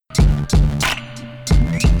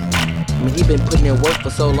I mean, he been putting in work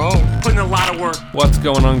for so long. Putting a lot of work. What's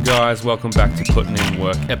going on, guys? Welcome back to Putting in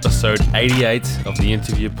Work, episode 88 of the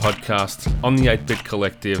Interview Podcast on the 8-Bit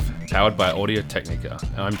Collective, powered by Audio Technica.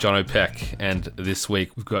 I'm John O'Peck, and this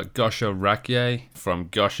week we've got Gosha Rakye from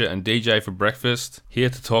Gosha and DJ for Breakfast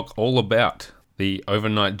here to talk all about the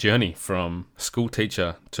overnight journey from school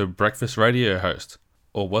teacher to breakfast radio host.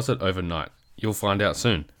 Or was it overnight? You'll find out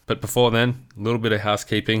soon. But before then, a little bit of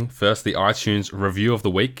housekeeping. First, the iTunes review of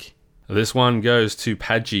the week. This one goes to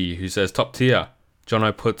Padgy, who says, top tier.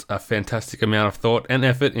 Jono puts a fantastic amount of thought and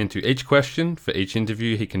effort into each question for each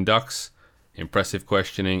interview he conducts. Impressive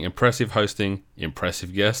questioning, impressive hosting,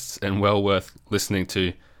 impressive guests, and well worth listening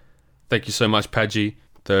to. Thank you so much, Padgy.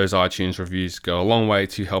 Those iTunes reviews go a long way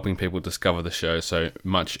to helping people discover the show, so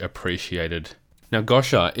much appreciated. Now,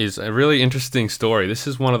 Gosha is a really interesting story. This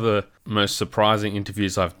is one of the most surprising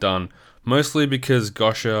interviews I've done, mostly because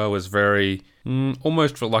Gosha was very,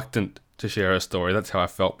 almost reluctant to share her story. That's how I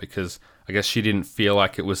felt, because I guess she didn't feel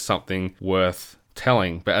like it was something worth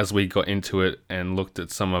telling. But as we got into it and looked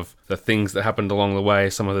at some of the things that happened along the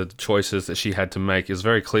way, some of the choices that she had to make, it was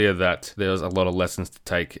very clear that there was a lot of lessons to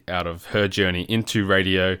take out of her journey into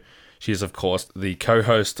radio. She is, of course, the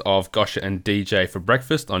co-host of Gosha and DJ for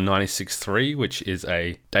Breakfast on 96.3, which is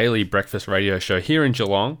a daily breakfast radio show here in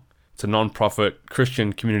Geelong. It's a non-profit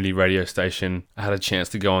Christian community radio station. I had a chance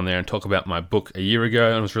to go on there and talk about my book a year ago,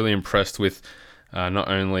 and I was really impressed with not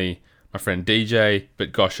only my friend DJ,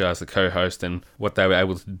 but Gosha as the co-host and what they were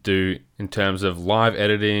able to do in terms of live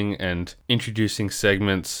editing and introducing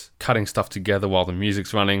segments, cutting stuff together while the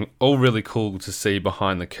music's running. All really cool to see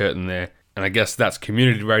behind the curtain there. And I guess that's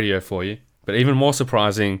community radio for you. But even more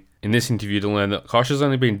surprising in this interview to learn that Gosha's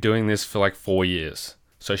only been doing this for like 4 years.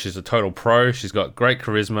 So she's a total pro, she's got great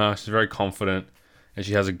charisma, she's very confident, and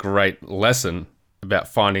she has a great lesson about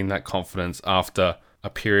finding that confidence after a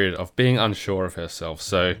period of being unsure of herself.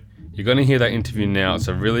 So you're going to hear that interview now. It's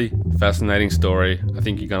a really fascinating story. I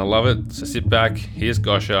think you're going to love it. So sit back, here's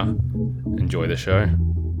Gosha, enjoy the show.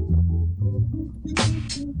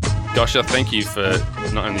 Gosha, thank you for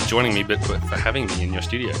not only joining me, but for having me in your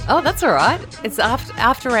studio. Oh, that's all right. It's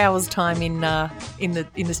after hours time in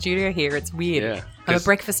the studio here. It's weird. Yeah, I'm a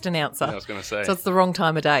breakfast announcer. I was going to say. So it's the wrong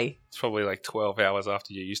time of day. It's probably like 12 hours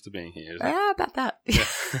after you're used to being here, isn't it? About that. Yeah.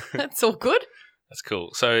 That's all good. That's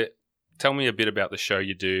cool. So tell me a bit about the show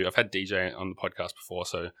you do. I've had DJ on the podcast before,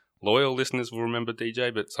 so loyal listeners will remember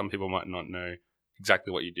DJ, but some people might not know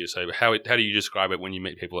exactly what you do. So how do you describe it when you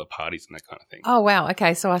meet people at parties and that kind of thing? Oh, wow.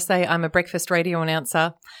 Okay. So I say I'm a breakfast radio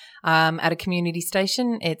announcer at a community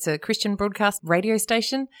station. It's a Christian broadcast radio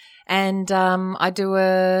station. And I do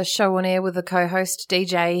a show on air with a co-host,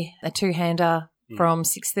 DJ, a two-hander from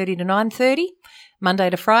 6:30 to 9:30,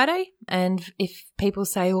 Monday to Friday. And if people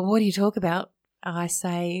say, well, what do you talk about? I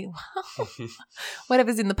say, well,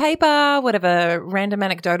 whatever's in the paper, whatever random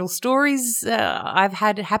anecdotal stories I've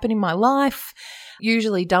had happen in my life.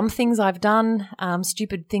 Usually dumb things I've done,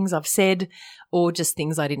 stupid things I've said, or just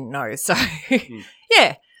things I didn't know. So,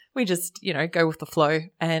 yeah, we just, go with the flow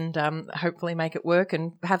and hopefully make it work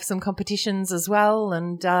and have some competitions as well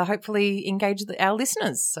and hopefully engage our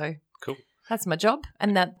listeners. So cool. That's my job,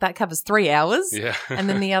 and that covers 3 hours. Yeah. And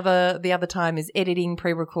then the other time is editing,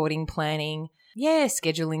 pre-recording, planning,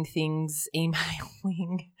 scheduling things,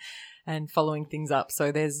 emailing, and following things up.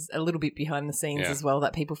 So there's a little bit behind the scenes as well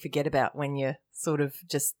that people forget about when you're sort of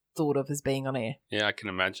just thought of as being on air. Yeah, I can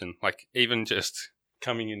imagine. Like even just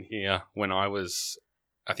coming in here when I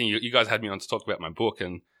think you guys had me on to talk about my book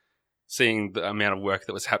and seeing the amount of work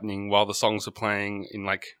that was happening while the songs were playing in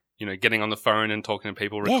getting on the phone and talking to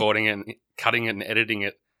people, recording it and cutting it and editing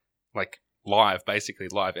it like live, basically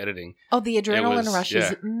live editing. Oh, the adrenaline rush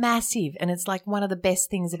is massive, and it's like one of the best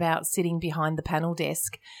things about sitting behind the panel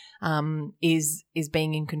desk is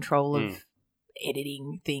being in control of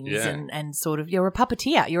editing things and sort of you're a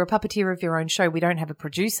puppeteer. You're a puppeteer of your own show. We don't have a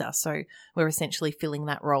producer, so we're essentially filling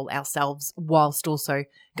that role ourselves whilst also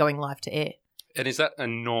going live to air. And is that a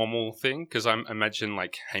normal thing? Because I imagine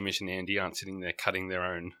like Hamish and Andy aren't sitting there cutting their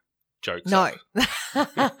own jokes. No.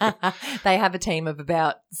 They have a team of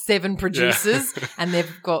about 7 producers and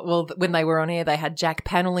they've got, when they were on air, they had Jack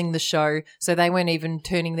paneling the show, so they weren't even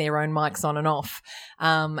turning their own mics on and off.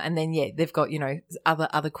 And then, they've got,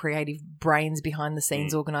 other creative brains behind the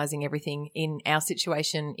scenes organising everything. In our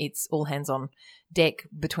situation, it's all hands on deck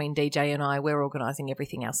between DJ and I. We're organising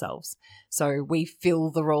everything ourselves. So we fill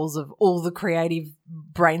the roles of all the creative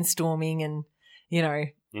brainstorming and,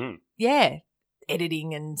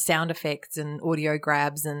 editing and sound effects and audio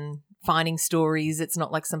grabs and finding stories. It's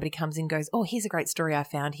not like somebody comes in and goes, oh, here's a great story I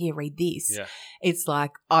found. Here, read this. Yeah. It's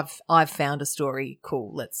like I've found a story.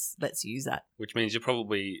 Cool. Let's use that. Which means you're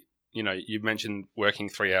probably, you mentioned working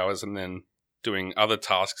 3 hours and then doing other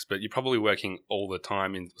tasks, but you're probably working all the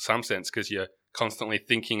time in some sense because you're constantly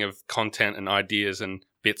thinking of content and ideas and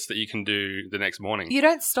bits that you can do the next morning. You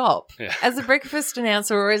don't stop. Yeah. As a breakfast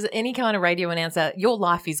announcer or as any kind of radio announcer, your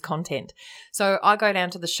life is content. So I go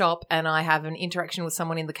down to the shop and I have an interaction with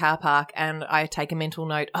someone in the car park and I take a mental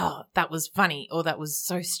note, oh, that was funny, or that was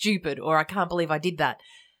so stupid, or I can't believe I did that.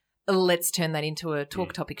 Let's turn that into a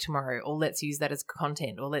talk topic tomorrow, or let's use that as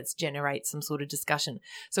content, or let's generate some sort of discussion.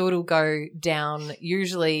 So it'll go down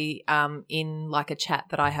usually in like a chat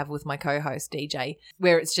that I have with my co-host DJ,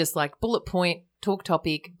 where it's just like bullet point, talk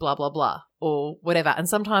topic, blah, blah, blah, or whatever. And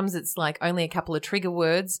sometimes it's like only a couple of trigger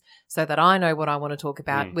words so that I know what I want to talk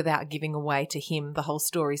about without giving away to him the whole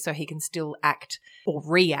story, so he can still act or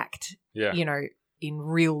react, in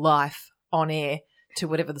real life on air to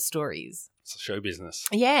whatever the story is. It's show business.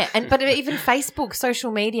 Yeah, but even Facebook, social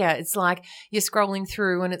media, it's like you're scrolling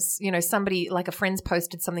through and it's, somebody, like a friend's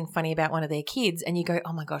posted something funny about one of their kids and you go,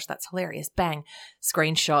 oh my gosh, that's hilarious. Bang,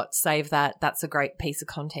 screenshot, save that. That's a great piece of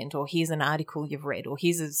content. Or here's an article you've read, or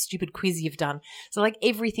here's a stupid quiz you've done. So like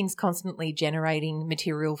everything's constantly generating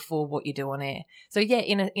material for what you do on air. So yeah,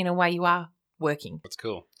 in a way you are working. That's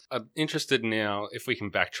cool. I'm interested now if we can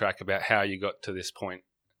backtrack about how you got to this point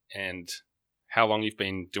and how long you've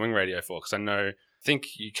been doing radio for, because I think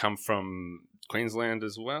you come from Queensland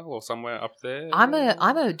as well, or somewhere up there. I'm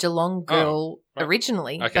a Geelong girl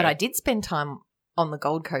originally, okay. but I did spend time on the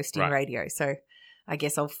Gold Coast in radio, so I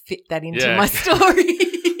guess I'll fit that into my story.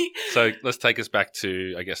 So let's take us back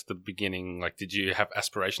to, I guess, the beginning. Like, did you have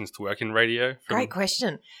aspirations to work in radio? Great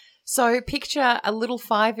question. So picture a little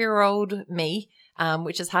 5-year-old me,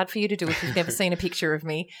 which is hard for you to do if you've never seen a picture of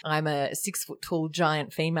me. I'm a 6-foot-tall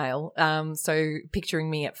giant female, so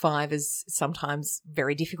picturing me at 5 is sometimes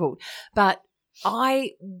very difficult. But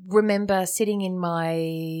I remember sitting in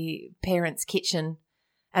my parents' kitchen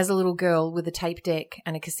as a little girl with a tape deck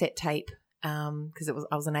and a cassette tape, because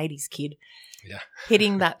I was an 80s kid. Yeah.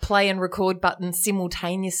 Hitting that play and record button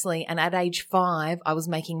simultaneously, and at age 5 I was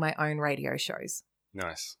making my own radio shows.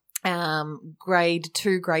 Nice. Grade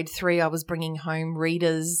 2, grade 3, I was bringing home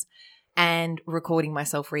readers and recording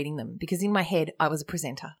myself reading them, because in my head I was a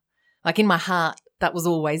presenter. Like in my heart, that was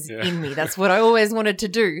always in me. That's what I always wanted to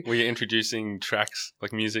do. Were you introducing tracks,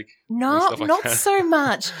 like music? No, like not that? so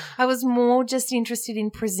much. I was more just interested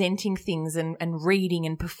in presenting things and reading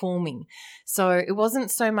and performing. So it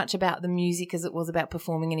wasn't so much about the music as it was about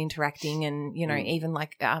performing and interacting and, even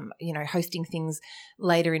like, hosting things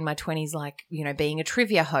later in my 20s, like, being a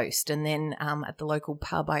trivia host. And then at the local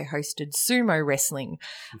pub, I hosted sumo wrestling.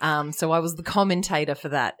 So I was the commentator for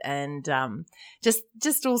that, and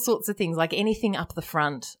just all sorts of things, like anything up the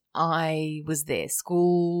front. I was there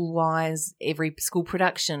school-wise, every school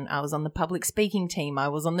production. I was on the public speaking team. I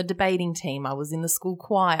was on the debating team. I was in the school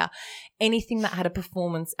choir. Anything that had a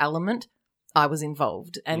performance element, I was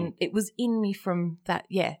involved. And it was in me from that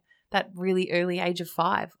really early age of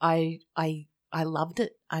 5. I loved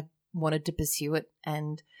it. I wanted to pursue it.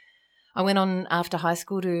 And I went on after high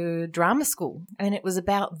school to drama school. And it was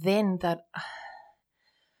about then that...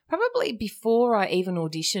 Probably before I even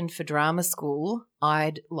auditioned for drama school,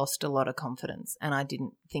 I'd lost a lot of confidence and I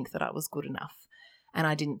didn't think that I was good enough, and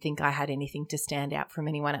I didn't think I had anything to stand out from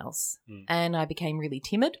anyone else. And I became really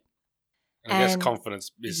timid. I guess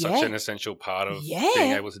confidence is such an essential part of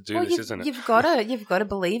being able to do this, isn't it? You've got to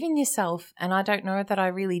believe in yourself, and I don't know that I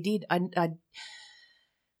really did. I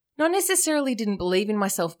not necessarily didn't believe in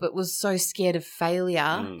myself, but was so scared of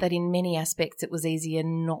failure that in many aspects it was easier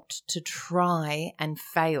not to try and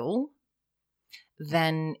fail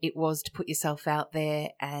than it was to put yourself out there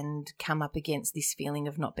and come up against this feeling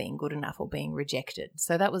of not being good enough or being rejected.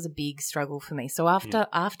 So that was a big struggle for me. So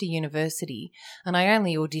after university, and I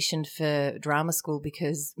only auditioned for drama school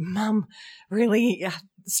because Mum really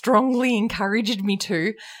strongly encouraged me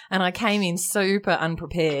to, and I came in super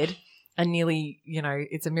unprepared. And nearly,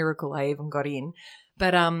 it's a miracle I even got in.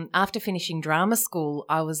 But after finishing drama school,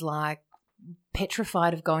 I was like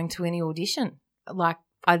petrified of going to any audition. Like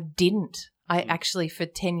I didn't. I actually for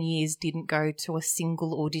 10 years didn't go to a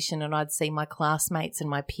single audition, and I'd see my classmates and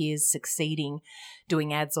my peers succeeding,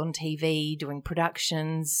 doing ads on TV, doing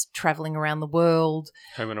productions, traveling around the world.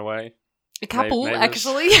 Home and Away. A couple,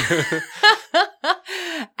 actually.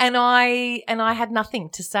 And I had nothing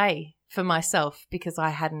to say for myself because I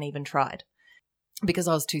hadn't even tried, because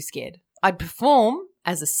I was too scared. I'd perform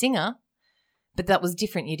as a singer, But that was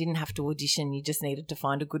different. You didn't have to audition. You just needed to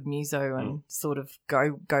find a good muso and sort of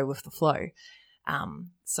go with the flow.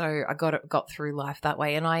 So I got through life that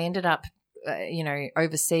way, and I ended up,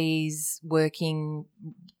 overseas working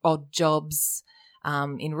odd jobs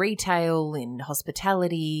in retail, in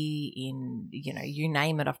hospitality, in you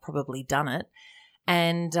name it. I've probably done it,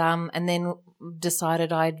 and then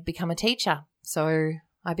decided I'd become a teacher. So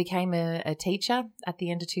I became a teacher at the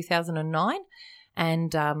end of 2009.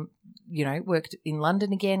 And, worked in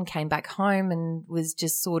London again, came back home and was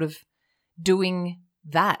just sort of doing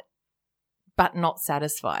that, but not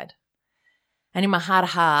satisfied. And in my heart of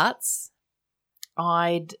hearts,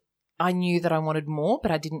 I knew that I wanted more,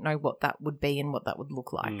 but I didn't know what that would be and what that would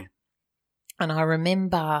look like. And I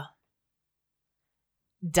remember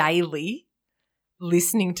daily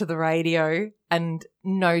listening to the radio, and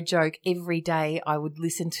no joke, every day I would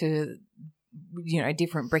listen to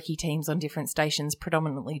different brekkie teams on different stations,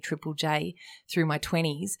 predominantly Triple J through my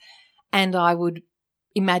 20s. And I would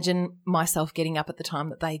imagine myself getting up at the time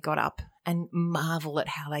that they got up and marvel at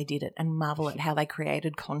how they did it and marvel at how they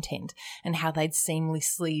created content and how they'd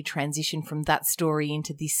seamlessly transition from that story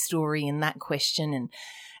into this story and that question.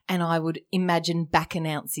 And I would imagine back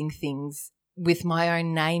announcing things with my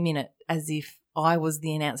own name in it as if I was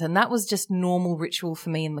the announcer. And that was just normal ritual for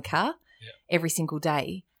me in the car every single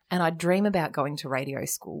day. And I'd dream about going to radio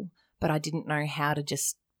school, but I didn't know how to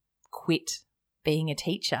just quit being a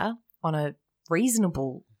teacher on a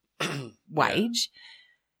reasonable wage,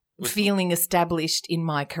 feeling established in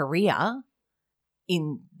my career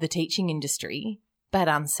in the teaching industry, but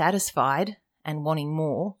unsatisfied and wanting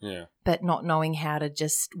more, but not knowing how to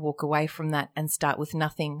just walk away from that and start with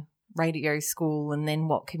nothing, radio school, and then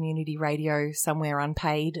community radio somewhere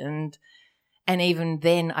unpaid. And even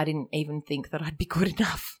then I didn't even think that I'd be good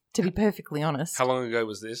enough, to be perfectly honest. How long ago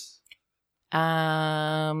was this?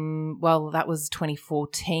 Well, that was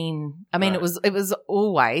 2014. I mean, right. It was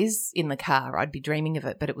always in the car. I'd be dreaming of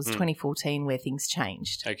it, but it was 2014 where things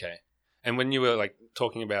changed. Okay. And when you were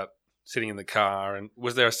talking about sitting in the car, and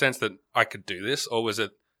was there a sense that I could do this, or was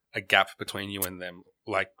it a gap between you and them?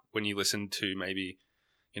 Like when you listened to maybe,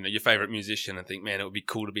 your favorite musician and think, man, it would be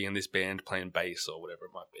cool to be in this band playing bass or whatever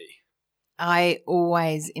it might be. I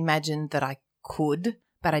always imagined that I could,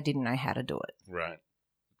 but I didn't know how to do it. Right.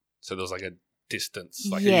 So there was a distance,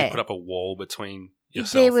 you put up a wall between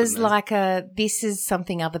yourself. There was this is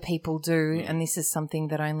something other people do, and this is something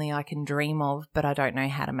that only I can dream of, but I don't know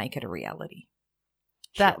how to make it a reality.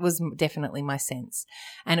 Sure. That was definitely my sense.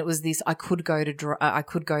 And it was this: I could go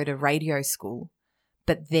to radio school,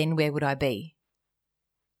 but then where would I be?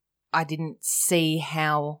 I didn't see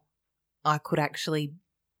how I could actually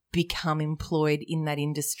become employed in that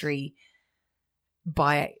industry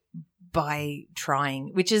by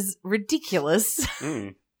trying, which is ridiculous.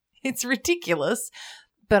 It's ridiculous.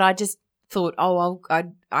 But I just thought,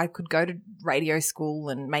 I could go to radio school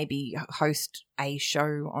and maybe host a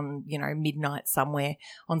show on, midnight somewhere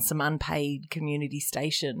on some unpaid community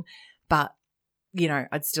station. But,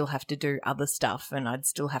 I'd still have to do other stuff, and I'd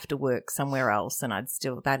still have to work somewhere else, and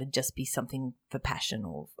that'd just be something for passion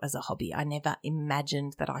or as a hobby. I never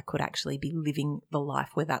imagined that I could actually be living the life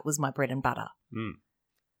where that was my bread and butter.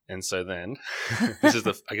 And so then, I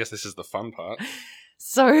guess this is the fun part.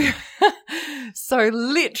 So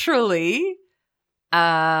literally,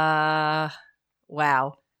 wow.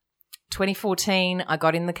 2014, I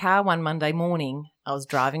got in the car one Monday morning. I was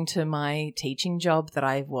driving to my teaching job that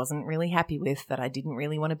I wasn't really happy with, that I didn't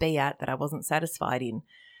really want to be at, that I wasn't satisfied in.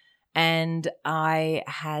 And I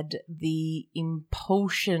had the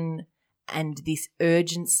impulsion and this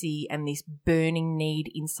urgency and this burning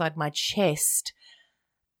need inside my chest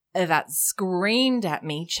that screamed at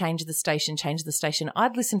me, change the station, change the station.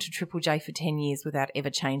 I'd listened to Triple J for 10 years without ever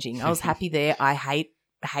changing. I was happy there. I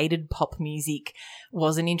hated pop music,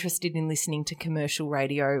 wasn't interested in listening to commercial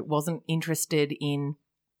radio, wasn't interested in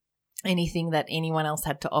anything that anyone else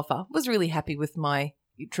had to offer, was really happy with my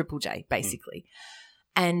Triple J, basically.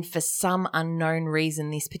 And for some unknown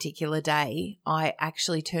reason this particular day, I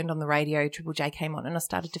actually turned on the radio, Triple J came on, and I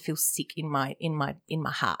started to feel sick in my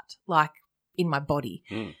heart, like in my body.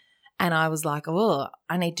 And I was like, oh,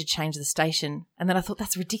 I need to change the station. And then I thought,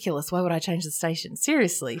 that's ridiculous. Why would I change the station?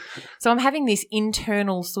 Seriously. So I'm having this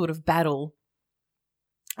internal sort of battle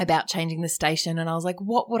about changing the station. And I was like,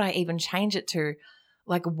 what would I even change it to?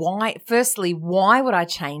 Like, why? Firstly, why would I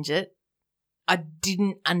change it? I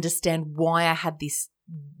didn't understand why I had this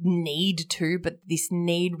need to, but this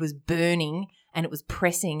need was burning and it was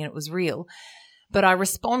pressing and it was real. But I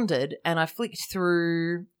responded and I flicked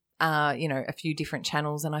through a few different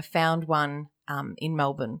channels, and I found one in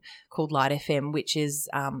Melbourne called Light FM, which is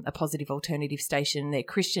a positive alternative station. They're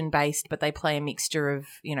Christian-based, but they play a mixture of,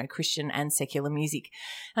 Christian and secular music.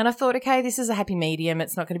 And I thought, okay, this is a happy medium.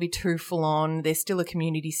 It's not going to be too full on. They're still a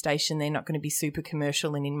community station. They're not going to be super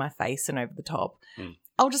commercial and in my face and over the top.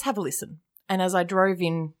 I'll just have a listen. And as I drove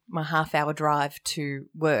in my half-hour drive to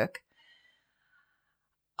work,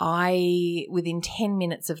 I, within 10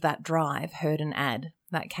 minutes of that drive, heard an ad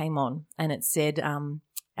that came on, and it said,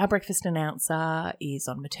 our breakfast announcer is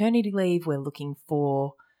on maternity leave. We're looking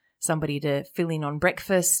for somebody to fill in on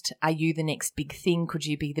breakfast. Are you the next big thing? Could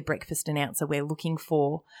you be the breakfast announcer we're looking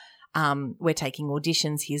for? We're taking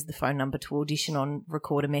auditions. Here's the phone number to audition on,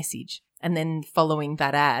 record a message. And then following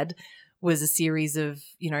that ad was a series of,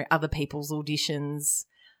 other people's auditions,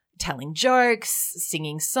 telling jokes,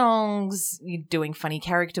 singing songs, doing funny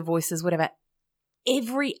character voices, whatever.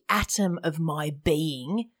 Every atom of my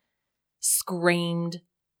being screamed,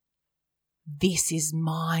 this is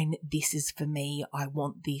mine, this is for me, I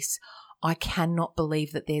want this. I cannot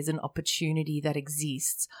believe that there's an opportunity that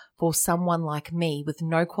exists for someone like me with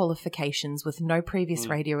no qualifications, with no previous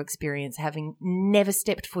radio experience, having never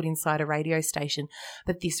stepped foot inside a radio station,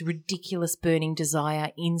 but this ridiculous burning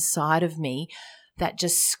desire inside of me that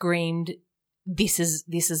just screamed, this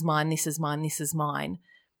is mine, this is mine, this is mine.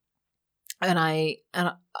 And I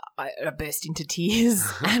burst into tears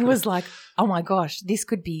and was like, oh my gosh, this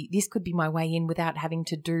could be my way in without having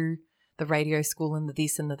to do the radio school and the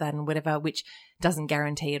this and the that and whatever, which doesn't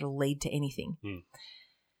guarantee it'll lead to anything.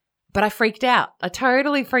 But I freaked out. I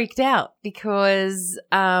totally freaked out because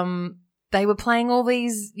they were playing all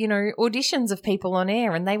these, auditions of people on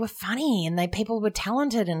air, and they were funny and people were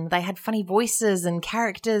talented and they had funny voices and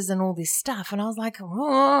characters and all this stuff. And I was like,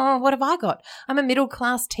 oh, what have I got? I'm a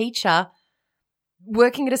middle-class teacher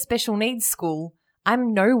working at a special needs school.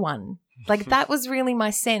 I'm no one. Like, that was really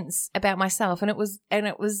my sense about myself. And it was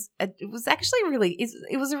actually really,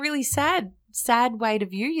 it was a really sad way to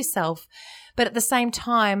view yourself. But at the same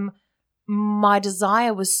time, my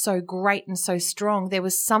desire was so great and so strong. There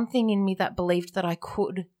was something in me that believed that I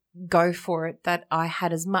could go for it, that I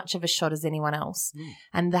had as much of a shot as anyone else.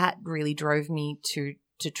 And that really drove me to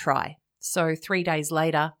try. So 3 days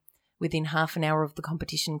later, within half an hour of the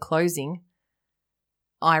competition closing,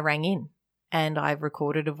 I rang in and I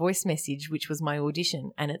recorded a voice message, which was my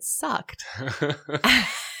audition, and it sucked.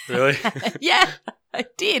 Really? Yeah, I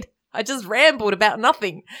did. I just rambled about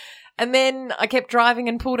nothing. And then I kept driving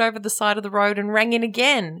and pulled over the side of the road and rang in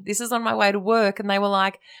again. This is on my way to work, and they were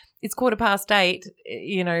like, it's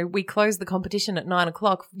 8:15. We close the competition at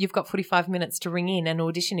 9:00. You've got 45 minutes to ring in and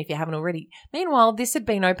audition if you haven't already. Meanwhile, this had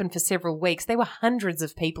been open for several weeks. There were hundreds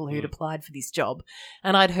of people who'd applied for this job,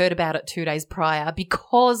 and I'd heard about it 2 days prior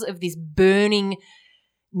because of this burning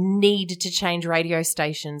need to change radio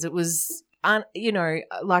stations. It was,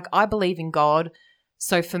 like, I believe in God.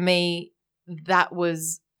 So for me, that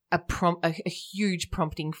was a huge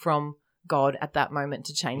prompting from God at that moment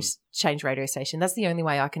to change radio station. That's the only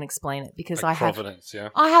way I can explain it, because I have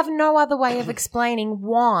no other way of explaining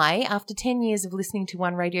why, after 10 years of listening to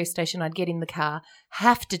one radio station, I'd get in the car,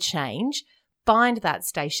 have to change, find that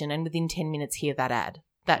station, and within 10 minutes hear that ad.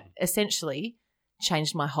 That essentially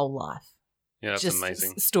changed my whole life. Yeah, that's just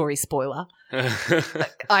amazing. Story spoiler.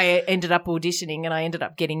 I ended up auditioning and I ended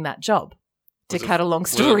up getting that job. To cut a long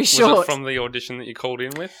story short. Was it from the audition that you called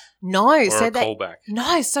in with? No. Or a callback?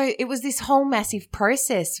 No. So it was this whole massive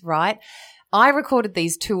process, right? I recorded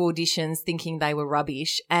these 2 auditions thinking they were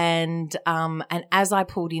rubbish. And as I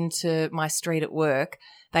pulled into my street at work,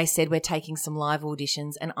 they said, we're taking some live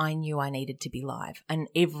auditions, and I knew I needed to be live. And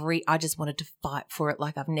I just wanted to fight for it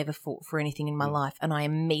like I've never fought for anything in my life. And I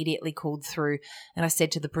immediately called through and I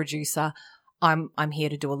said to the producer, I'm here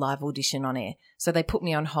to do a live audition on air. So they put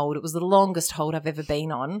me on hold. It was the longest hold I've ever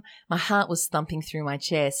been on. My heart was thumping through my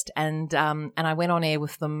chest, and I went on air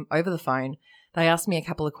with them over the phone. They asked me a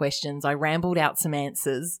couple of questions. I rambled out some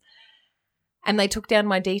answers, and they took down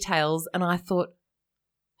my details, and I thought,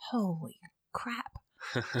 holy crap.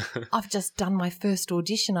 I've just done my first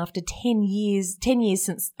audition after 10 years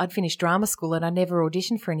since I'd finished drama school, and I never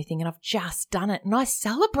auditioned for anything, and I've just done it. And I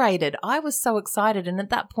celebrated. I was so excited. And at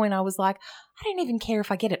that point I was like, I don't even care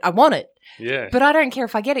if I get it. I want it. Yeah. But I don't care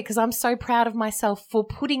if I get it, because I'm so proud of myself for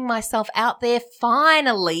putting myself out there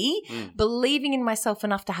finally, believing in myself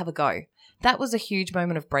enough to have a go. That was a huge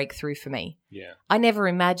moment of breakthrough for me. Yeah. I never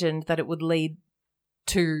imagined that it would lead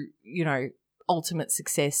to, ultimate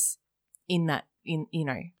success in that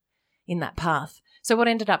path. So what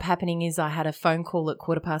ended up happening is I had a phone call at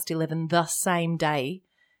 11:15 the same day,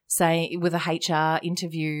 with a HR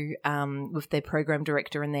interview with their program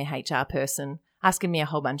director and their HR person asking me a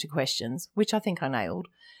whole bunch of questions, which I think I nailed.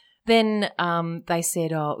 Then they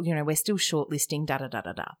said, we're still shortlisting,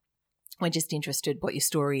 da-da-da-da-da. We're just interested what your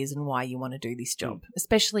story is and why you want to do this job,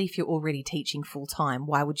 especially if you're already teaching full-time.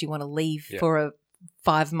 Why would you want to leave for a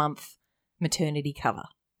 5-month maternity cover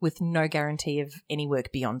with no guarantee of any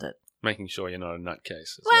work beyond it? Making sure you're not a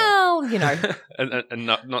nutcase as well. and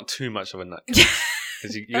not too much of a nutcase.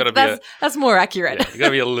 Because you got to be that's more accurate. Yeah, you got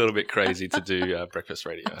to be a little bit crazy to do breakfast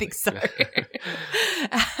radio. I think so.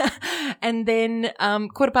 And then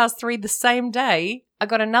 3:15 the same day, I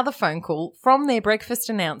got another phone call from their breakfast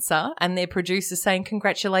announcer and their producer saying,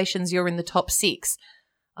 "Congratulations, you're in the top 6."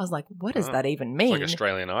 I was like, what does that even mean? It's like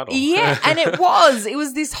Australian Idol. Yeah, and it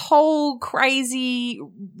was this whole crazy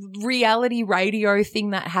reality radio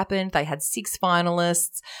thing that happened. They had 6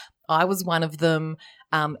 finalists. I was one of them.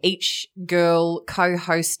 Each girl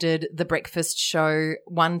co-hosted the breakfast show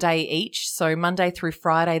one day each. So Monday through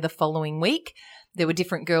Friday the following week, there were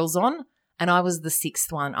different girls on, and I was the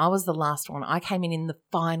 6th one. I was the last one. I came in the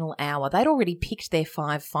final hour. They'd already picked their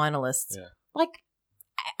 5 finalists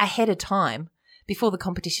ahead of time before the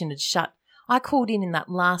competition had shut. I called in that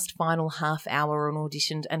last final half hour and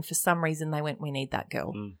auditioned, and for some reason they went, "We need that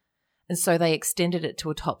girl." And so they extended it to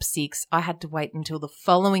a top 6. I had to wait until the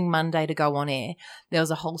following Monday to go on air. There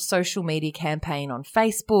was a whole social media campaign on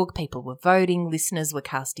Facebook. People were voting. Listeners were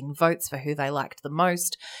casting votes for who they liked the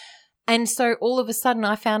most. And so all of a sudden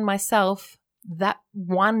I found myself that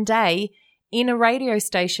one day in a radio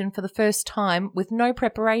station for the first time with no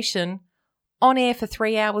preparation, on air for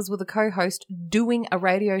 3 hours with a co-host, doing a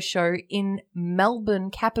radio show in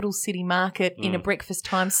Melbourne, capital city market, in a breakfast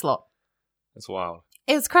time slot. That's wild.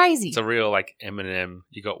 It was crazy. It's a real Eminem.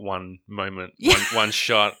 You got one moment, one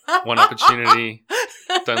shot, one opportunity.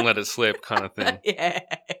 Don't let it slip kind of thing. Yeah,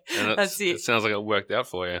 and that's it. It sounds like it worked out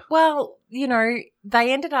for you. Well,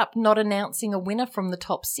 they ended up not announcing a winner from the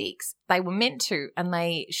top 6. They were meant to, and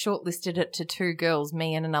they shortlisted it to 2 girls,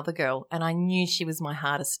 me and another girl, and I knew she was my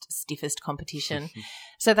hardest, stiffest competition.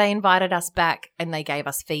 So they invited us back and they gave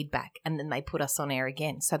us feedback, and then they put us on air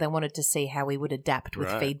again. So they wanted to see how we would adapt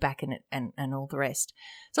with feedback and all the rest.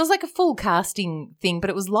 So it was like a full casting thing, but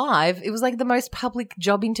it was live. It was like the most public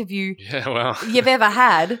job interview you've ever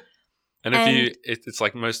had. And it's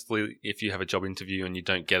like mostly if you have a job interview and you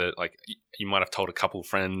don't get it, like you might have told a couple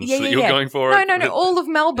friends that you're going for it. No. All of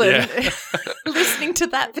Melbourne listening to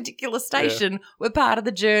that particular station were part of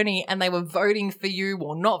the journey, and they were voting for you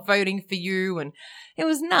or not voting for you, and it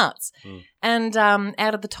was nuts. And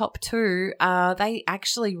out of the top 2, they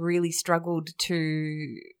actually really struggled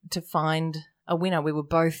to find a winner. We were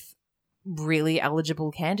both really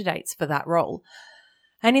eligible candidates for that role.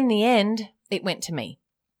 And in the end, it went to me.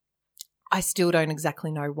 I still don't exactly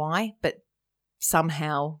know why, but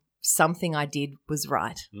somehow something I did was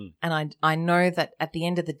right. And I know that at the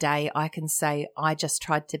end of the day, I can say I just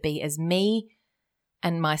tried to be as me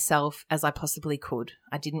and myself as I possibly could.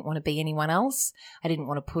 I didn't want to be anyone else. I didn't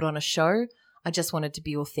want to put on a show. I just wanted to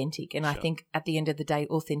be authentic. And I think at the end of the day,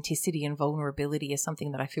 authenticity and vulnerability is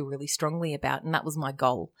something that I feel really strongly about. And that was my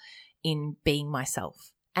goal in being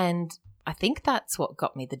myself. And I think that's what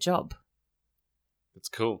got me the job. It's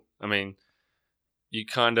cool. I mean, you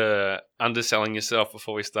kind of underselling yourself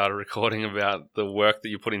before we started recording about the work that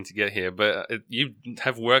you put in to get here, but you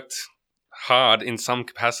have worked hard in some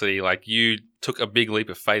capacity. Like, you took a big leap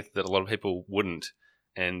of faith that a lot of people wouldn't,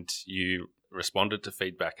 and you responded to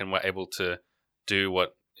feedback and were able to do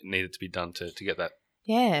what needed to be done to get that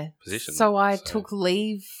position. So I took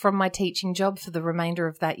leave from my teaching job for the remainder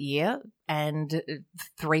of that year, and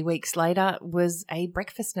 3 weeks later was a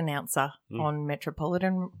breakfast announcer on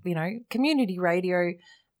Metropolitan, community radio,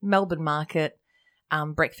 Melbourne market,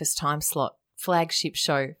 breakfast time slot, flagship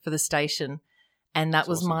show for the station. And that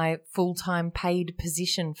was awesome. My full-time paid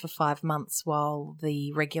position for 5 months while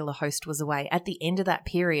the regular host was away. At the end of that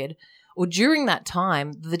period, or during that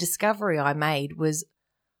time, the discovery I made was,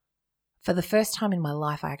 for the first time in my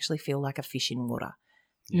life, I actually feel like a fish in water.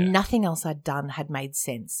 Yeah. Nothing else I'd done had made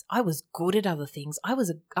sense. I was good at other things. I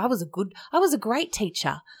was a great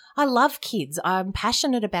teacher. I love kids. I'm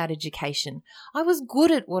passionate about education. I was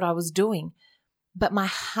good at what I was doing, but my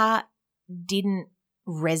heart didn't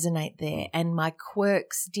resonate there, and my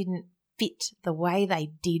quirks didn't fit the way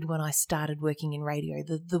they did when I started working in radio.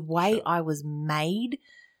 The way I was made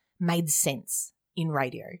sense in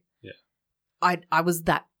radio. Yeah. I was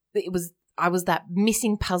that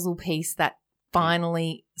missing puzzle piece that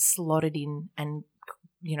finally slotted in and,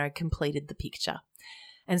 completed the picture.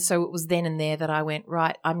 And so it was then and there that I went,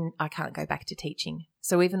 right, I can't go back to teaching.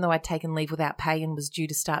 So even though I'd taken leave without pay and was due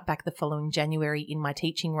to start back the following January in my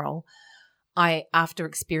teaching role, after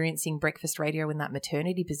experiencing breakfast radio in that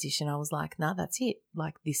maternity position, I was like, no, that's it.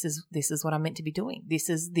 Like, this is what I'm meant to be doing. This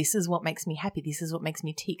is what makes me happy. This is what makes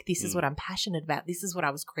me tick. This is what I'm passionate about. This is what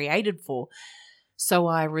I was created for. So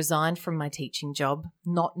I resigned from my teaching job,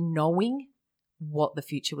 not knowing what the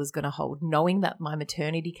future was going to hold, knowing that my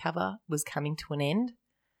maternity cover was coming to an end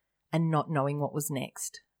and not knowing what was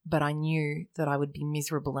next. But I knew that I would be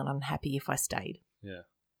miserable and unhappy if I stayed. Yeah.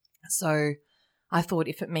 So I thought,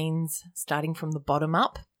 if it means starting from the bottom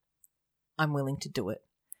up, I'm willing to do it.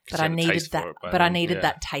 But I needed that. But I needed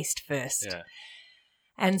that taste first. Yeah.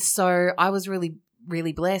 And so I was really,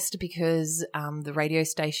 really blessed because the radio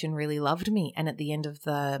station really loved me. And at the end of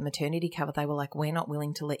the maternity cover, they were like, we're not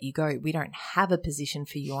willing to let you go. We don't have a position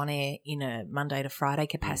for you on air in a Monday to Friday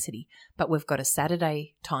capacity, but we've got a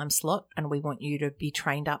Saturday time slot and we want you to be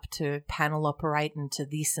trained up to panel operate and to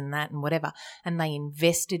this and that and whatever. And they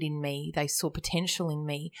invested in me. They saw potential in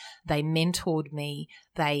me. They mentored me.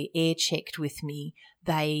 They air checked with me.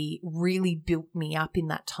 They really built me up in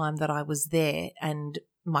that time that I was there, and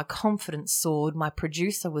my confidence soared. My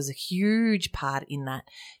producer was a huge part in that.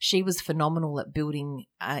 She was phenomenal at building,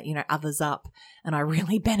 others up, and I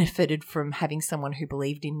really benefited from having someone who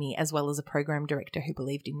believed in me, as well as a program director who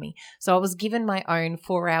believed in me. So I was given my own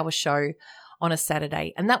 4-hour show on a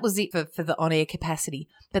Saturday, and that was it for the on-air capacity.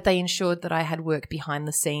 But they ensured that I had work behind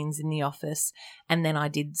the scenes in the office, and then I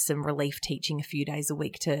did some relief teaching a few days a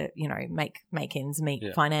week to, make ends meet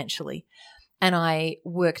financially. And I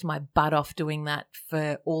worked my butt off doing that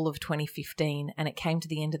for all of 2015, and it came to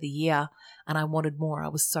the end of the year and I wanted more. I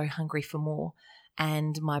was so hungry for more.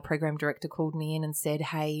 And my program director called me in and said,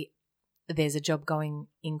 hey, there's a job going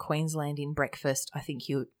in Queensland in breakfast. I think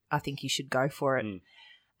you should go for it.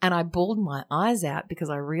 And I bawled my eyes out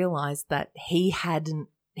because I realised that he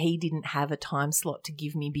didn't have a time slot to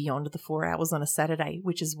give me beyond the 4 hours on a Saturday,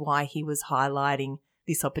 which is why he was highlighting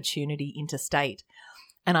this opportunity interstate.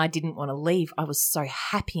 And I didn't want to leave. I was so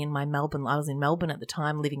happy in Melbourne. I was in Melbourne at the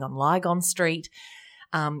time, living on Lygon Street,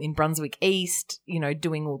 in Brunswick East,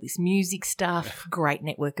 doing all this music stuff, great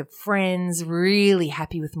network of friends, really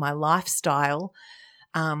happy with my lifestyle.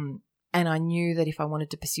 And I knew that if I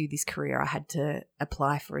wanted to pursue this career, I had to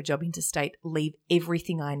apply for a job interstate, leave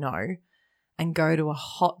everything I know and go to a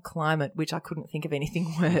hot climate, which I couldn't think of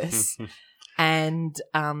anything worse. And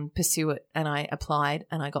pursue it. And I applied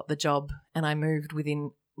and I got the job, and I moved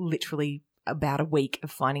within literally about a week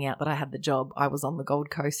of finding out that I had the job. I was on the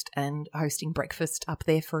Gold Coast and hosting breakfast up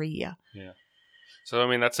there for a year. Yeah. So,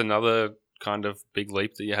 that's another kind of big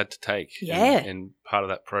leap that you had to take. Yeah. And part of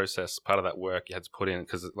that process, part of that work you had to put in,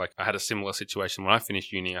 because I had a similar situation when I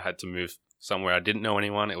finished uni. I had to move somewhere I didn't know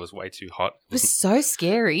anyone. It was way too hot. It was so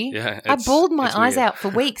scary. Yeah, I bawled my eyes out for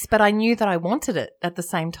weeks, but I knew that I wanted it at the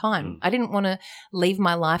same time. I didn't want to leave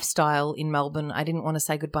my lifestyle in Melbourne. I didn't want to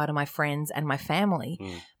say goodbye to my friends and my family,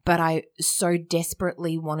 but I so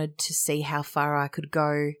desperately wanted to see how far I could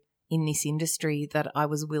go in this industry that I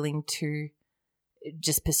was willing to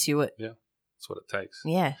just pursue it. Yeah, that's what it takes.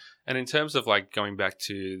 Yeah. And in terms of going back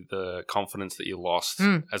to the confidence that you lost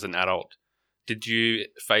as an adult, did you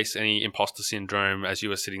face any imposter syndrome as you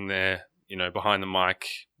were sitting there, behind the mic?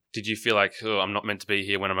 Did you feel like, oh, I'm not meant to be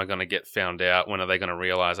here? When am I going to get found out? When are they going to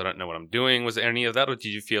realize I don't know what I'm doing? Was there any of that? Or did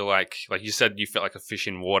you feel like you said, you felt like a fish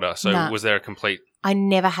in water? So was there a complete... I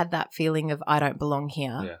never had that feeling of I don't belong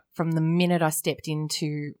here. Yeah. From the minute I stepped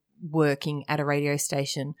into working at a radio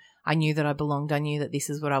station, I knew that I belonged. I knew that this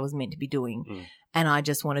is what I was meant to be doing. And I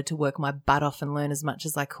just wanted to work my butt off and learn as much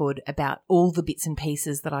as I could about all the bits and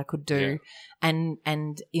pieces that I could do and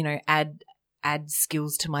add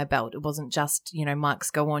skills to my belt. It wasn't just,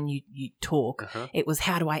 mics go on, you talk. It was,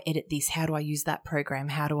 how do I edit this? How do I use that program?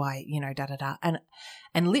 How do I, da-da-da.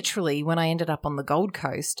 And literally when I ended up on the Gold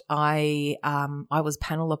Coast, I was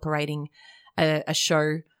panel operating a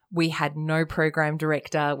show. We had no program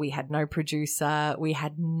director. We had no producer. We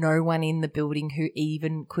had no one in the building who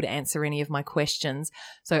even could answer any of my questions.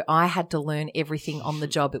 So I had to learn everything on the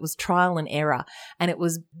job. It was trial and error. And it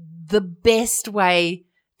was the best way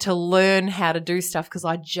to learn how to do stuff because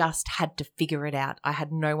I just had to figure it out. I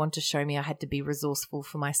had no one to show me. I had to be resourceful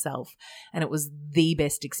for myself. And it was the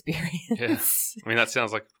best experience. Yeah. That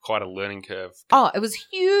sounds like quite a learning curve. Oh, it was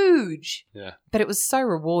huge. Yeah. But it was so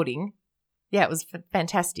rewarding. Yeah, it was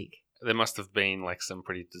fantastic. There must have been some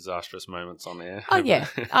pretty disastrous moments on air. Oh, yeah.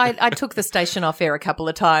 I took the station off air a couple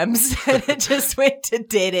of times and it just went to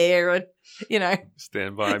dead air. And you know.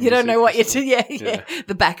 Stand by. You don't know what you're doing. doing. Yeah.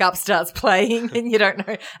 The backup starts playing and you don't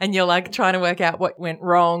know. And you're like trying to work out what went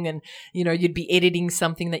wrong. And, you know, you'd be editing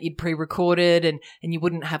something that you'd pre-recorded and you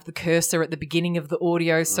wouldn't have the cursor at the beginning of the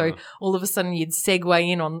audio. So all of a sudden you'd segue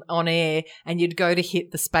in on air and you'd go to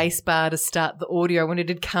hit the space bar to start the audio when it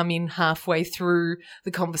had come in halfway through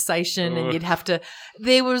the conversation and you'd have to –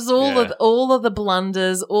 there was all of the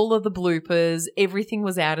blunders, all of the bloopers. Everything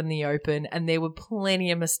was out in the open and there were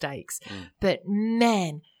plenty of mistakes. But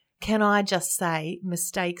man, can I just say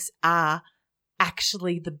mistakes are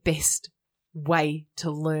actually the best way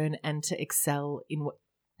to learn and to excel in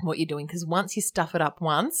what you're doing, because once you stuff it up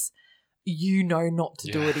once, you know not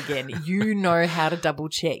to do it again. You know how to double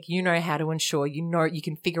check. You know how to ensure. You know you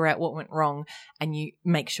can figure out what went wrong and you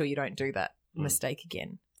make sure you don't do that mistake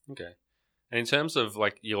again. Okay. And in terms of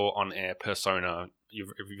like your on-air persona, you're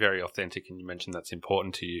very authentic and you mentioned that's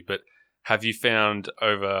important to you, but have you found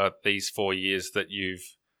over these 4 years that you've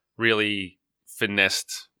really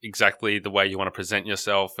finessed exactly the way you want to present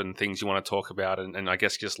yourself and things you want to talk about and I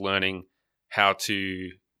guess just learning how to,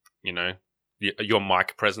 you know, your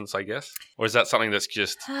mic presence, I guess? Or is that something that's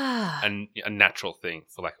just a natural thing,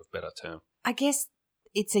 for lack of a better term? I guess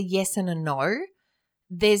it's a yes and a no.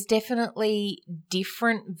 There's definitely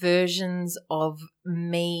different versions of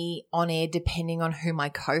me on air depending on who my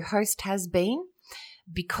co-host has been.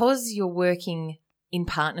 Because you're working in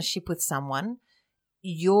partnership with someone,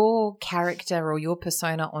 your character or your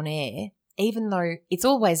persona on air, even though it's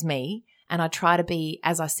always me, and I try to be,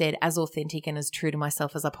 as I said, as authentic and as true to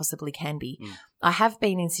myself as I possibly can be, I have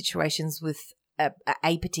been in situations with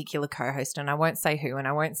a particular co-host, and I won't say who and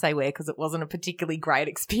I won't say where because it wasn't a particularly great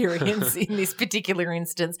experience in this particular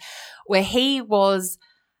instance, where he was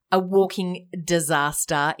a walking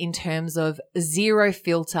disaster in terms of zero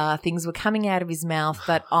filter. Things were coming out of his mouth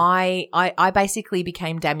that I basically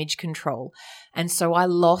became damage control. And so I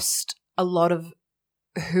lost a lot of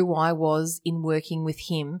who I was in working with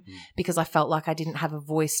him because I felt like I didn't have a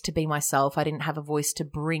voice to be myself. I didn't have a voice to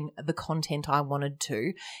bring the content I wanted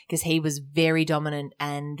to, because he was very dominant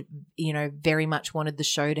and, you know, very much wanted the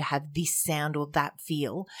show to have this sound or that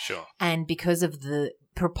feel. Sure. And because of the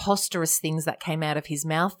preposterous things that came out of his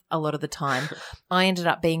mouth a lot of the time, I ended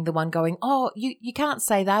up being the one going, oh, you can't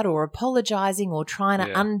say that, or apologizing or trying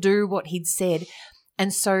to undo what he'd said.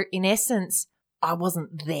 And so in essence, I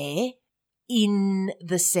wasn't there in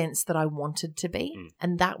the sense that I wanted to be.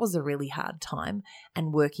 And that was a really hard time,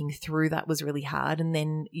 and working through that was really hard. And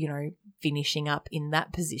then, you know, finishing up in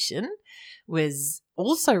that position was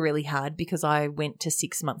also really hard because I went to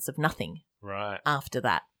 6 months of nothing after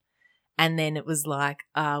that. And then it was like,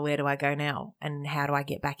 where do I go now and how do I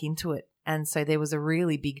get back into it? And so there was a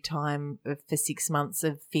really big time for 6 months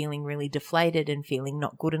of feeling really deflated and feeling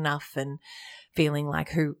not good enough and feeling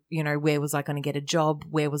like where was I going to get a job?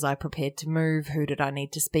 Where was I prepared to move? Who did I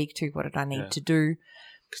need to speak to? What did I need to do?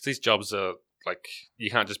 Because these jobs are like,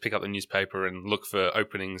 you can't just pick up the newspaper and look for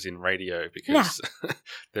openings in radio because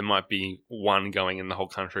there might be one going in the whole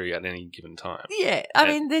country at any given time. Yeah. I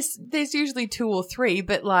mean, there's usually 2 or 3,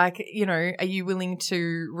 but like, you know, are you willing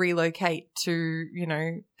to relocate to, you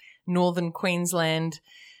know, northern Queensland,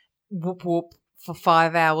 whoop whoop, for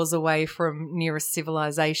 5 hours away from nearest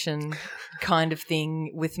civilization kind of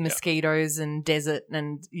thing with mosquitoes and desert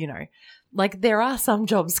and, you know, like there are some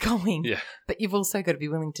jobs going, but you've also got to be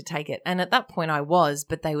willing to take it. And at that point I was,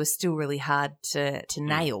 but they were still really hard to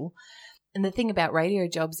nail. And the thing about radio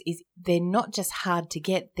jobs is they're not just hard to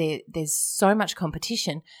get. There's so much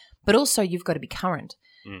competition, but also you've got to be current.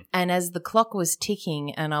 And as the clock was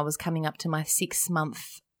ticking and I was coming up to my 6th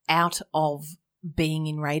month out of being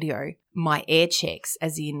in radio, my air checks,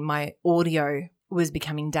 as in my audio, was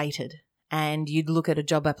becoming dated. And you'd look at a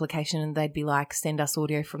job application and they'd be like, send us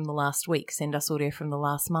audio from the last week, send us audio from the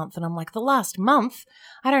last month. And I'm like, the last month?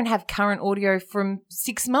 I don't have current audio from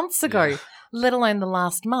 6 months ago, let alone the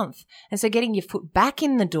last month. And so getting your foot back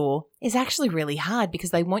in the door is actually really hard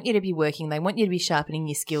because they want you to be working, they want you to be sharpening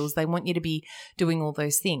your skills, they want you to be doing all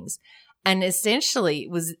those things. And essentially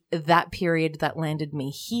it was that period that landed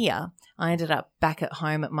me here. I ended up back at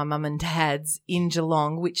home at my mum and dad's in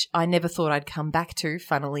Geelong, which I never thought I'd come back to,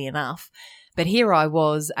 funnily enough. But here I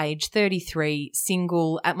was, age 33,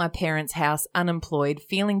 single, at my parents' house, unemployed,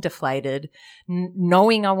 feeling deflated,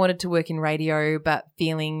 knowing I wanted to work in radio, but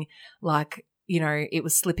feeling like, you know, it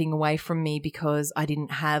was slipping away from me because I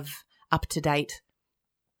didn't have up-to-date,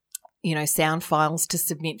 you know, sound files to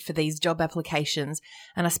submit for these job applications.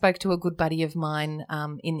 And I spoke to a good buddy of mine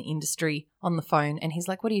in the industry on the phone, and he's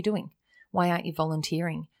like, what are you doing? Why aren't you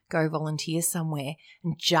volunteering? go volunteer somewhere,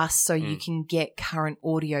 and just so you can get current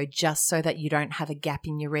audio, just so that you don't have a gap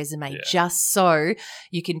in your resume, just so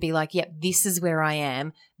you can be like, yep, this is where I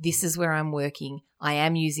am, this is where I'm working, I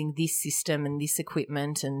am using this system and this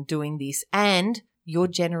equipment and doing this, and you're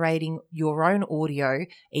generating your own audio,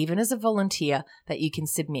 even as a volunteer, that you can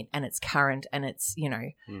submit, and it's current and it's,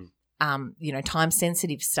 time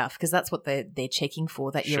sensitive stuff, because that's what they're checking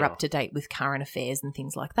for, that you're up to date with current affairs and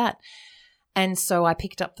things like that. And so I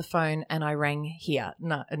picked up the phone and I rang here,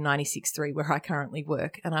 96.3, where I currently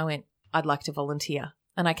work, and I went, I'd like to volunteer.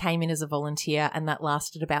 And I came in as a volunteer, and that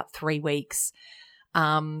lasted about 3 weeks,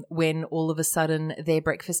 when all of a sudden their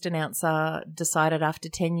breakfast announcer decided after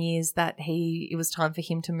 10 years that it was time for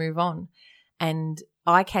him to move on. And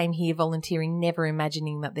I came here volunteering, never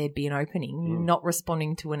imagining that there'd be an opening, not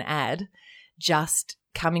responding to an ad, just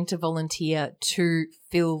coming to volunteer to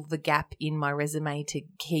fill the gap in my resume, to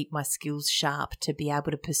keep my skills sharp, to be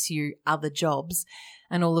able to pursue other jobs.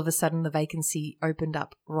 And all of a sudden the vacancy opened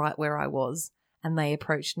up right where I was, and they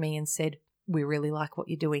approached me and said, we really like what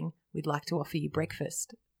you're doing. We'd like to offer you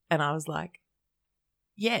breakfast. And I was like,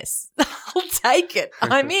 yes, I'll take it.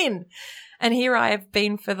 I'm in. And here I have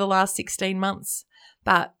been for the last 16 months.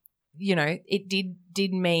 But, it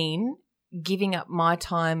did mean giving up my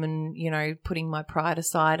time and, putting my pride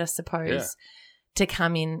aside, I suppose, to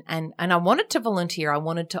come in. And I wanted to volunteer. I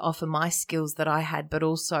wanted to offer my skills that I had, but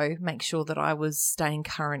also make sure that I was staying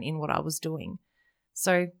current in what I was doing.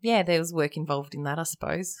 So, yeah, there was work involved in that, I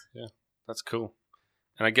suppose. Yeah, that's cool.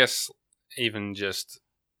 And I guess even just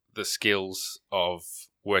the skills of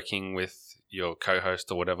working with your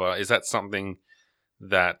co-host or whatever, is that something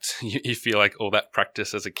that you feel like all that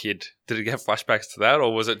practice as a kid, did it have flashbacks to that,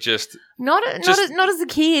 or was it just not as a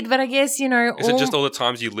kid, but I guess, is it just all the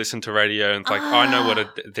times you listen to radio and it's like, I know what a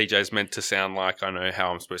DJ is meant to sound like, I know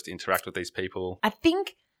how I'm supposed to interact with these people? I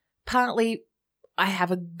think partly I have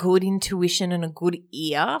a good intuition and a good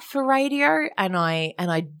ear for radio, and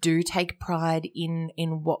I do take pride in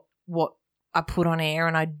what I put on air,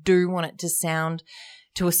 and I do want it to sound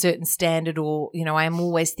to a certain standard, or, I am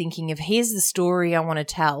always thinking of, here's the story I want to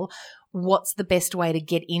tell. What's the best way to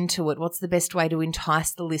get into it? What's the best way to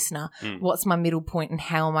entice the listener? What's my middle point, and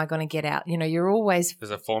how am I going to get out? You're always...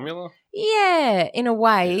 There's a formula? Yeah, in a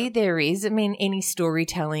way there is. I mean, any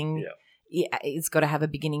storytelling... it's got to have a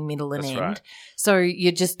beginning, middle, and end. Right. So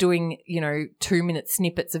you're just doing, 2-minute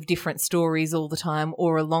snippets of different stories all the time,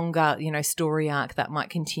 or a longer, story arc that might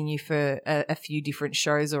continue for a few different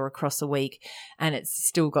shows or across a week, and it's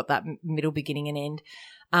still got that middle, beginning, and end.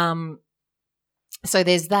 So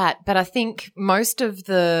there's that. But I think most of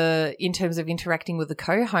in terms of interacting with the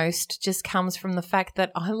co-host, just comes from the fact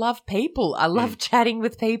that I love people. I love chatting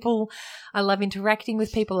with people. I love interacting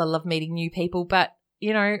with people. I love meeting new people. But,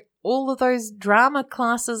 all of those drama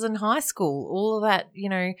classes in high school, all of that,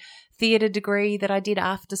 theatre degree that I did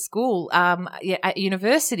after school, at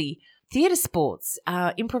university, theatre sports,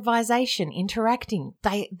 improvisation, interacting,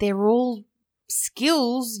 they're all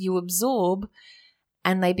skills you absorb,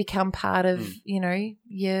 and they become part of,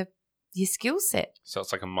 your skill set. So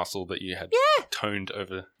it's like a muscle that you had toned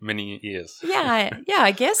over many years. Yeah,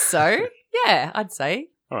 I guess so. Yeah, I'd say.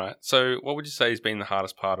 All right. So what would you say has been the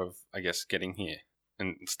hardest part of, I guess, getting here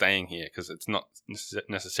and staying here? Because it's not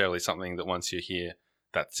necessarily something that once you're here,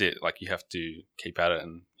 that's it. Like, you have to keep at it,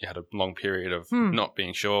 and you had a long period of not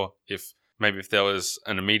being sure if there was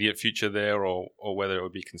an immediate future there, or whether it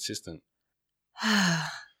would be consistent.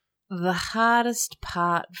 The hardest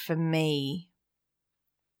part for me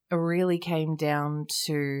really came down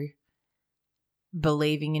to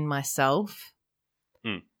believing in myself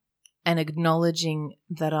and acknowledging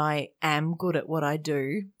that I am good at what I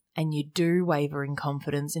do. And you do waver in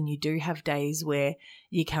confidence, and you do have days where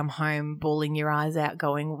you come home bawling your eyes out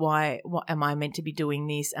going, what am I meant to be doing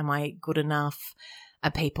this? Am I good enough?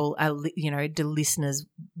 Are people, do listeners,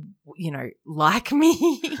 like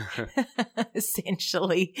me,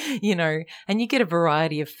 essentially, and you get a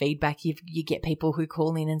variety of feedback. You get people who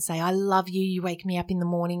call in and say, I love you. You wake me up in the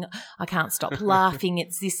morning. I can't stop laughing.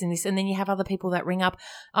 It's this and this. And then you have other people that ring up.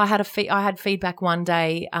 I had feedback one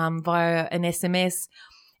day via an SMS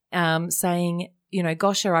saying,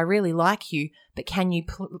 Gosha, I really like you, but can you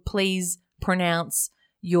please pronounce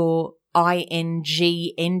your ing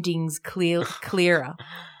endings clearer?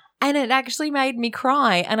 And it actually made me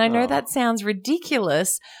cry. And I know that sounds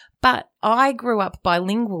ridiculous, but I grew up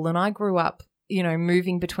bilingual, and I grew up,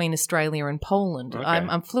 moving between Australia and Poland. Okay.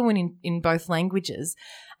 I'm fluent in both languages,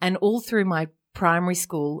 and all through my primary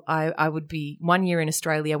school, I would be 1 year in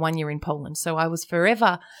Australia, 1 year in Poland. So I was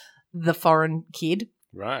forever the foreign kid.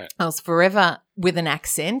 Right. I was forever with an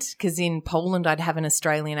accent because in Poland I'd have an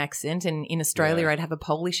Australian accent and in Australia I'd have a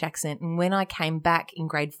Polish accent. And when I came back in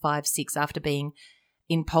grade 5, 6 after being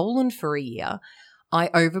in Poland for a year, I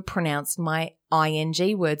overpronounced my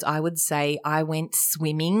ing words. I would say I went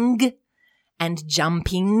swimming and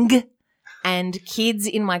jumping, and kids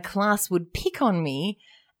in my class would pick on me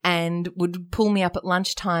and would pull me up at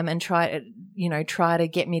lunchtime and try to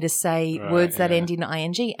get me to say words that end in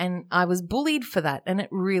ing. And I was bullied for that, and it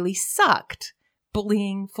really sucked.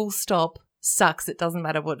 Bullying, full stop, sucks. It doesn't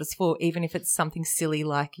matter what it's for, even if it's something silly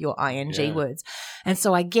like your ing words. And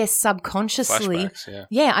so I guess subconsciously,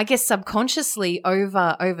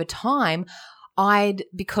 over time,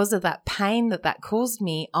 because of that pain that caused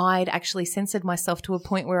me, I'd actually censored myself to a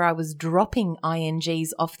point where I was dropping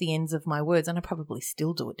ings off the ends of my words, and I probably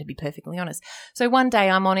still do it, to be perfectly honest. So one day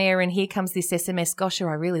I'm on air and here comes this SMS, Gosha,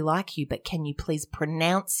 I really like you, but can you please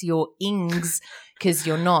pronounce your ings, because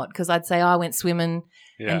you're not. Because I'd say, I went swimming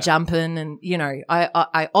and jumping, and,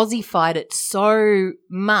 I Aussified it so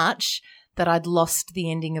much that I'd lost the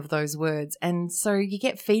ending of those words. And so you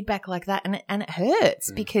get feedback like that, and it hurts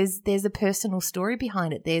because there's a personal story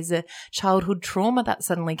behind it. There's a childhood trauma that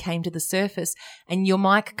suddenly came to the surface, and your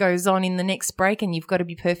mic goes on in the next break and you've got to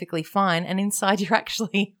be perfectly fine, and inside you're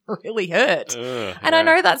actually really hurt. And I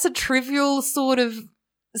know that's a trivial sort of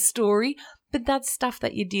story, but that's stuff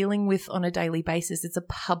that you're dealing with on a daily basis. It's a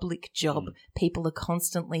public job. People are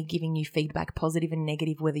constantly giving you feedback, positive and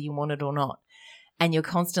negative, whether you want it or not. And you're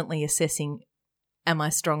constantly assessing, am I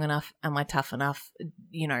strong enough? Am I tough enough?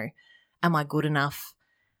 Am I good enough?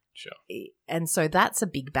 Sure. And so that's a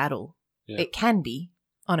big battle. Yeah. It can be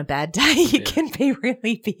on a bad day. It can be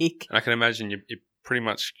really big. I can imagine it pretty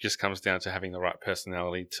much just comes down to having the right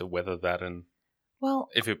personality to weather that. And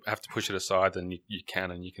if you have to push it aside, then you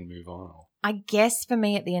can, and you can move on. I guess for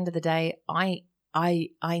me, at the end of the day, I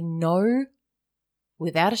know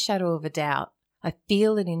without a shadow of a doubt, I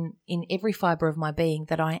feel it in every fiber of my being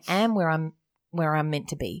that I am where I'm meant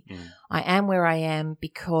to be. I am where I am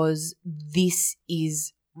because this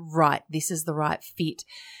is right. This is the right fit.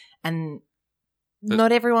 And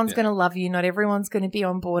not everyone's going to love you. Not everyone's going to be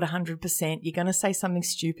on board 100%. You're going to say something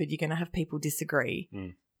stupid. You're going to have people disagree.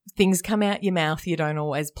 Things come out your mouth you don't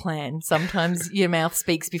always plan. Sometimes your mouth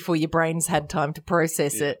speaks before your brain's had time to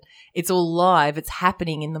process it. It's all live. It's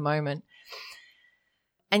happening in the moment.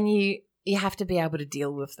 And you have to be able to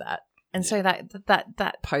deal with that. And so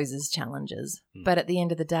that poses challenges. But at the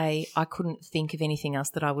end of the day, I couldn't think of anything else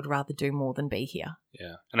that I would rather do more than be here.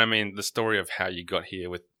 Yeah. And I mean, the story of how you got here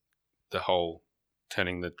with the whole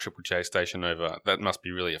turning the Triple J station over, that must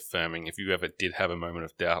be really affirming if you ever did have a moment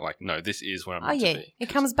of doubt, like, no, this is where I'm meant to be. It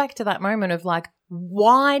comes back to that moment of like,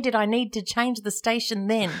 why did I need to change the station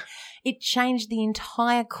then? It changed the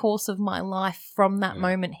entire course of my life from that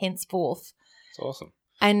moment henceforth. It's awesome.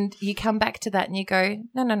 And you come back to that and you go,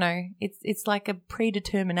 no. It's like a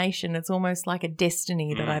predetermination. It's almost like a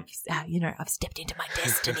destiny that I've stepped into my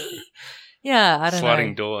destiny. I don't know.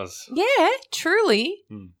 Sliding doors. Yeah, truly.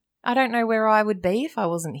 I don't know where I would be if I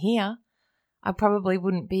wasn't here. I probably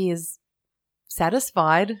wouldn't be as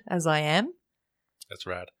satisfied as I am. That's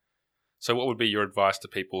rad. So what would be your advice to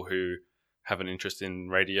people who have an interest in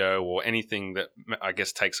radio or anything that I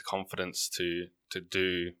guess takes confidence to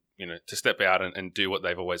do, to step out and do what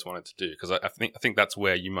they've always wanted to do? Because I think that's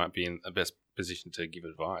where you might be in the best position to give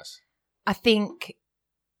advice. I think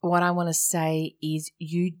what I want to say is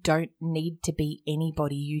you don't need to be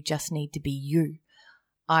anybody. You just need to be you.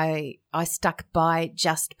 I stuck by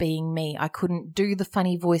just being me. I couldn't do the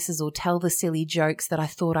funny voices or tell the silly jokes that I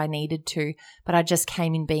thought I needed to, but I just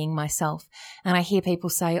came in being myself. And I hear people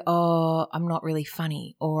say, "Oh, I'm not really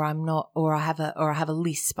funny," or "I'm not," or I have a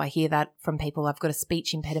lisp. I hear that from people. I've got a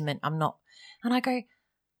speech impediment. I'm not. And I go,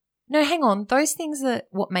 no, hang on. Those things are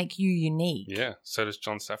what make you unique. Yeah, so does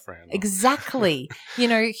John Safran. Exactly.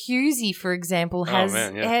 Hughesy, for example, has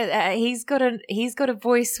he's got a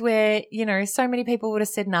voice where, so many people would have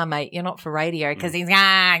said, "Nah, mate, you're not for radio," because he's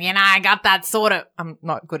I got that sort of. I'm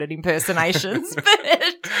not good at impersonations, but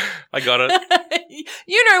I got it.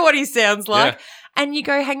 You know what he sounds like, and you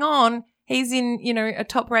go, "Hang on." He's in, a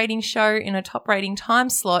top rating show in a top rating time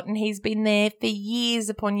slot, and he's been there for years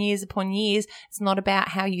upon years upon years. It's not about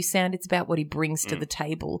how you sound. It's about what he brings to the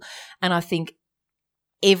table. And I think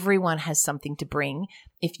everyone has something to bring.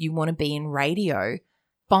 If you want to be in radio,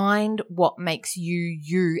 find what makes you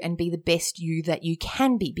you and be the best you that you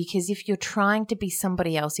can be. Because if you're trying to be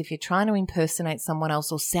somebody else, if you're trying to impersonate someone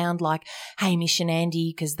else or sound like Hamish and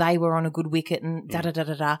Andy because they were on a good wicket and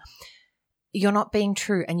da-da-da-da-da, you're not being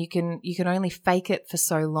true, and you can only fake it for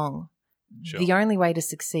so long. Sure. The only way to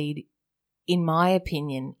succeed in my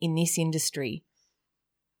opinion, in this industry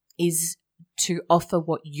is to offer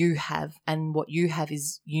what you have, and what you have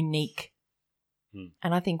is unique.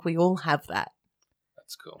 And I think we all have that.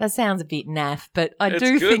 That's cool. That sounds a bit naff, but I It's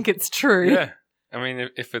do good. think it's true. Yeah. I mean,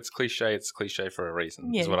 if it's cliche, it's cliche for a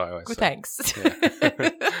reason, is what I always say. Thanks. Yeah.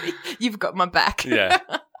 You've got my back. Yeah.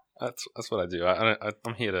 That's what I do.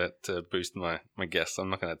 I'm here to boost my guests. I'm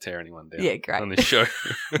not going to tear anyone down on this show.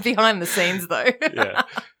 Behind the scenes, though. Yeah.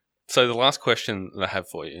 So the last question that I have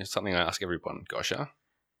for you is something I ask everyone, Gosha.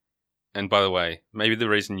 And by the way, maybe the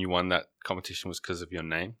reason you won that competition was because of your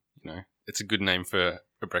name. You know, it's a good name for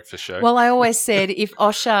a breakfast show. Well, I always said if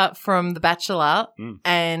Osher from The Bachelor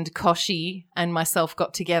and Koshi and myself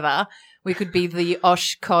got together, we could be the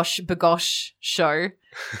Osh Kosh Bagosh show.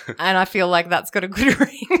 And I feel like that's got a good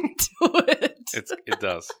ring to it. It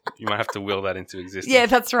does. You might have to will that into existence. Yeah,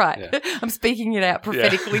 that's right. Yeah. I'm speaking it out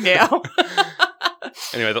prophetically now.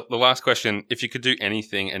 Anyway, the last question. If you could do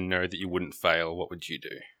anything and know that you wouldn't fail, what would you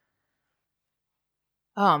do?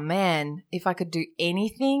 Oh, man. If I could do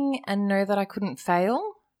anything and know that I couldn't fail?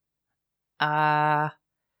 I'd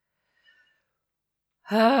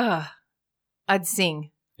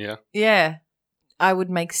sing. Yeah? Yeah. I would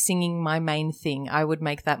make singing my main thing. I would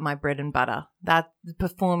make that my bread and butter. That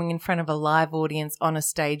performing in front of a live audience on a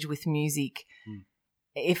stage with music.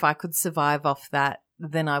 If I could survive off that,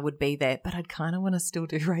 then I would be there. But I'd kind of want to still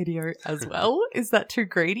do radio as well. Is that too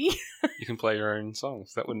greedy? You can play your own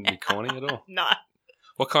songs. That wouldn't be corny at all. No.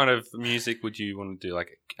 What kind of music would you want to do?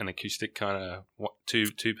 Like an acoustic kind of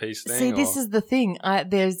two-piece thing? See, this is the thing.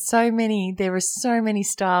 There are so many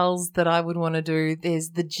styles that I would want to do.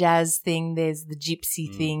 There's the jazz thing. There's the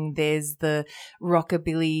gypsy thing. There's the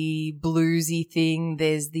rockabilly bluesy thing.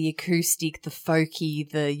 There's the acoustic, the folky,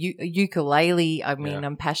 the ukulele. I mean,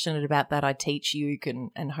 I'm passionate about that. I teach uke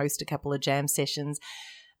and host a couple of jam sessions.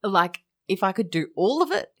 Like, if I could do all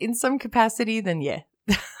of it in some capacity, then yeah,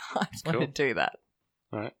 I want to do that.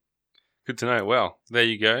 All right. Good to know. Well, there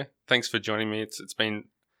you go. Thanks for joining me. It's been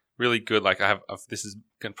really good. Like this is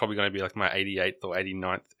probably going to be like my 88th or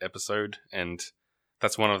 89th episode, and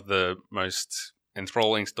that's one of the most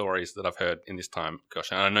enthralling stories that I've heard in this time.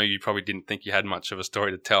 Gosh, and I know you probably didn't think you had much of a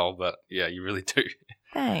story to tell, but yeah, you really do.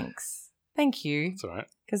 Thanks. Thank you. It's all right.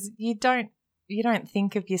 Because you don't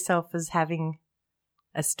think of yourself as having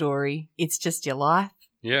a story. It's just your life.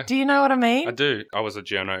 Yeah. Do you know what I mean? I do. I was a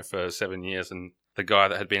journo for 7 years, and the guy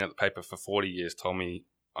that had been at the paper for 40 years told me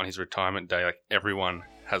on his retirement day, like, everyone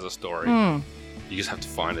has a story. You just have to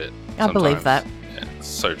find it. I believe that. Yeah, it's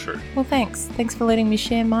so true. Well, thanks. Thanks for letting me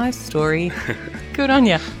share my story. Good on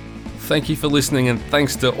you. Thank you for listening, and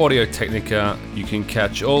thanks to Audio Technica. You can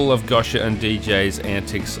catch all of Gosha and DJ's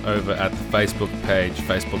antics over at the Facebook page,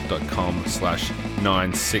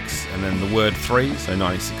 facebook.com/96, and then the word 3, so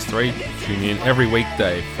 96.3. Tune in every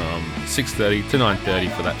weekday from 6:30 to 9:30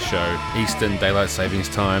 for that show, Eastern Daylight Savings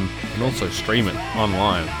Time, and also stream it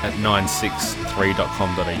online at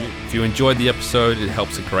 963.com.au. If you enjoyed the episode, it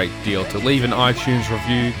helps a great deal to leave an iTunes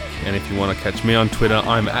review, and if you want to catch me on Twitter,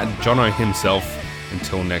 I'm at Jono himself.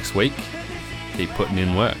 Until next week, keep putting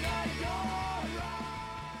in work.